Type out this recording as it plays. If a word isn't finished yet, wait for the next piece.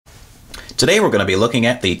Today we're going to be looking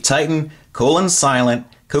at the Titan Cool & Silent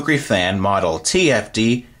Kukri Fan model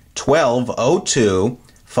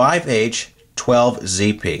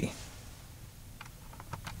TFD-12025H12ZP.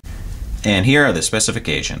 And here are the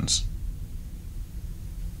specifications.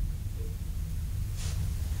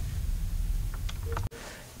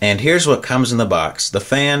 And here's what comes in the box. The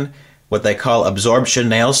fan, what they call absorption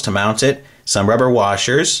nails to mount it, some rubber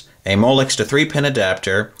washers, a Molex to 3-pin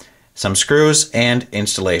adapter, some screws, and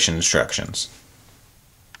installation instructions.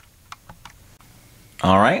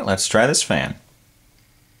 Alright, let's try this fan.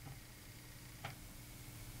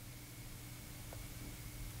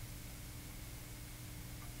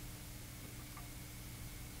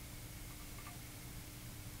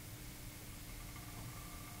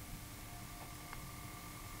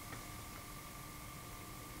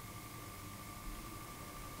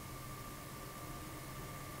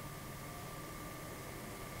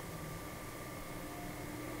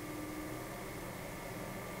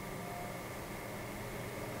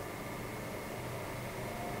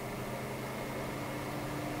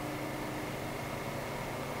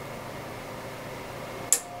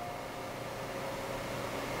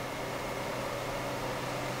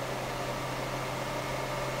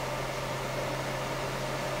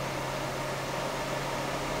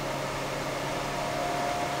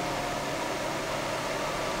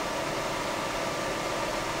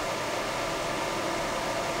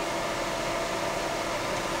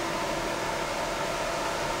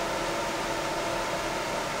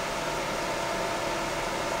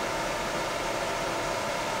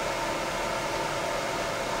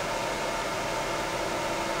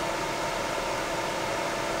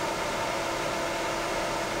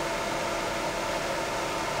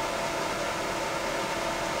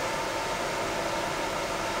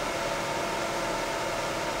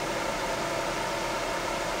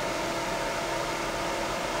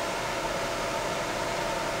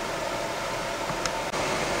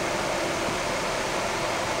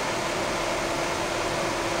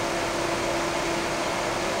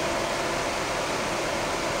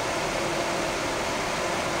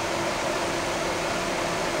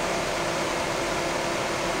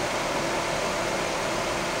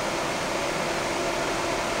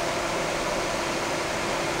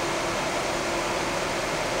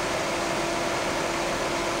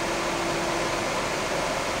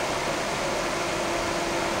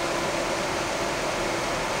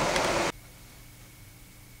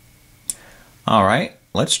 Alright,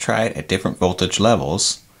 let's try it at different voltage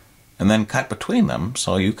levels and then cut between them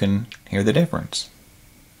so you can hear the difference.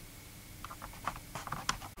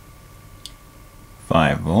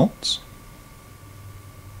 5 volts.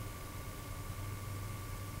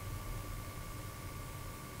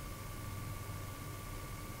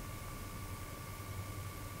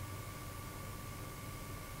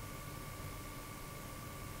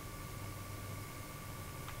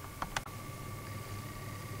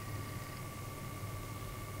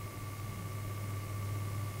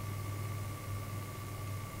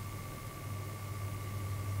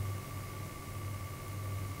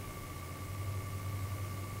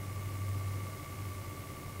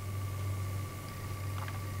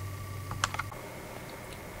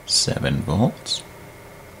 7 volts.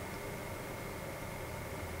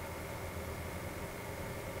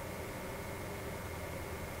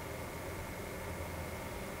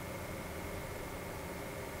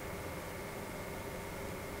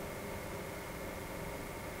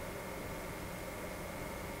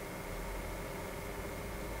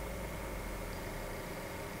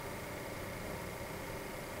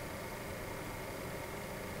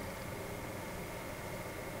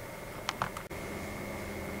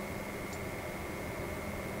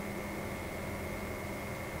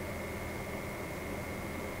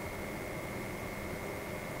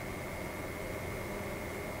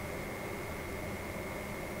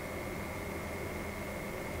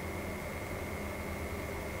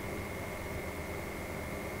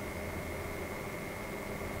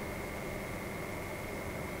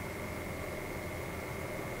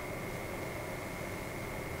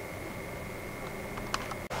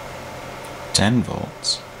 10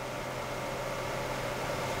 volts.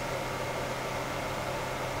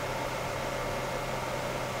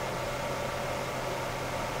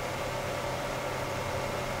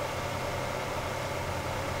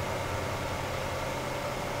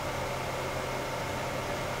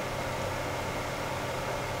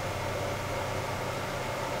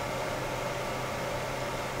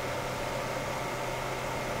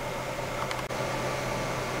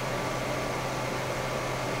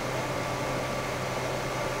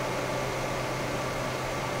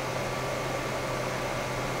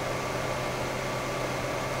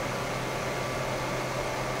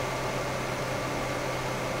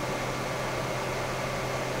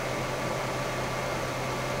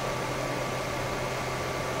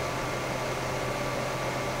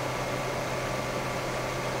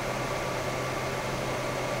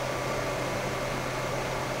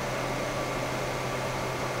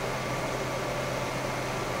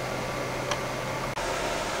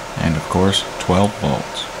 course, 12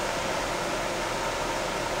 volts.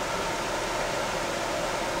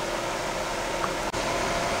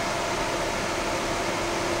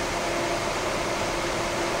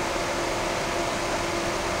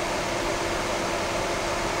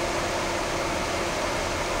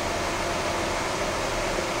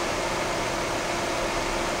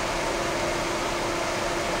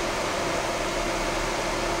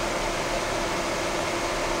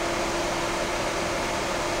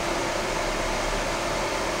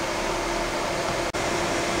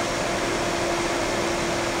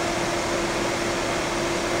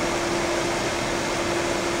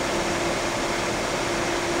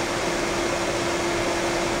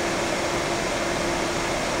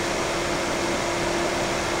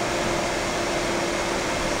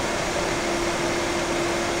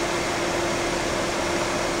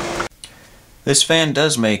 This fan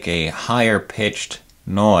does make a higher pitched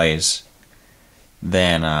noise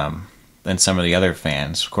than some of the other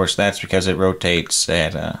fans. Of course, that's because it rotates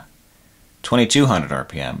at 2200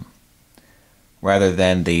 RPM rather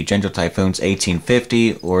than the Gentle Typhoon's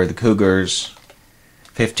 1850 or the Cougar's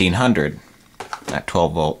 1500 at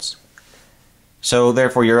 12 volts. So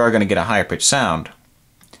therefore you are going to get a higher pitched sound.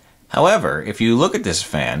 However, if you look at this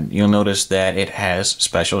fan, you'll notice that it has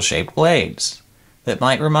special shaped blades that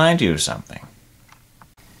might remind you of something.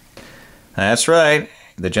 That's right,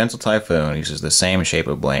 the Gentle Typhoon uses the same shape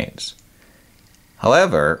of blades.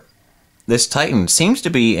 However, this Titan seems to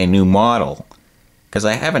be a new model, because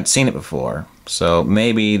I haven't seen it before, so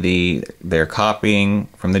maybe they're copying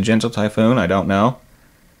from the Gentle Typhoon, I don't know.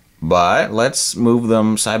 But let's move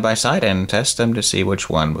them side by side and test them to see which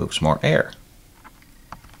one moves more air.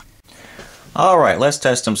 Alright, let's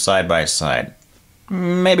test them side by side.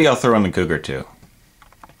 Maybe I'll throw in the Cougar too.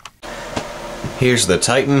 Here's the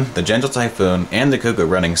Titan, the Gentle Typhoon, and the Cougar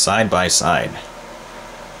running side by side.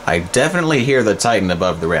 I definitely hear the Titan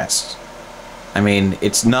above the rest. I mean,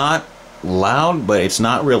 it's not loud, but it's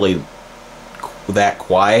not really that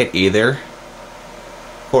quiet either.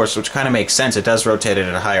 Of course, which kind of makes sense. It does rotate it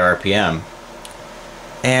at a higher RPM.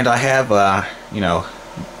 And I have,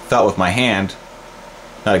 felt with my hand,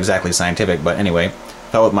 not exactly scientific, but anyway,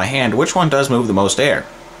 felt with my hand, which one does move the most air?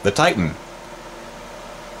 The Titan.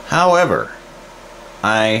 However,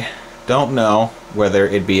 I don't know whether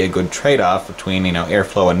it'd be a good trade-off between,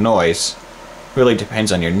 airflow and noise. Really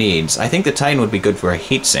depends on your needs. I think the Titan would be good for a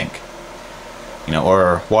heatsink,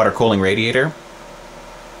 or water cooling radiator.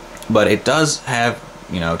 But it does have,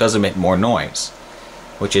 it does emit more noise,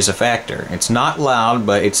 which is a factor. It's not loud,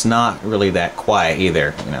 but it's not really that quiet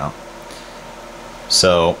either,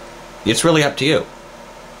 So, it's really up to you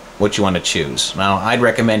what you want to choose. Now, I'd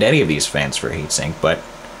recommend any of these fans for a heatsink, but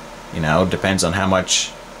depends on how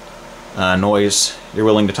much noise you're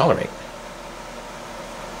willing to tolerate.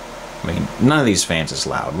 I mean, none of these fans is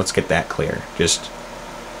loud. Let's get that clear. Just,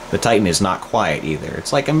 the Titan is not quiet either.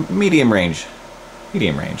 It's like a medium range,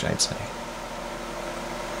 I'd say.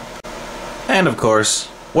 And of course,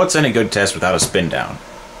 what's any good test without a spin down?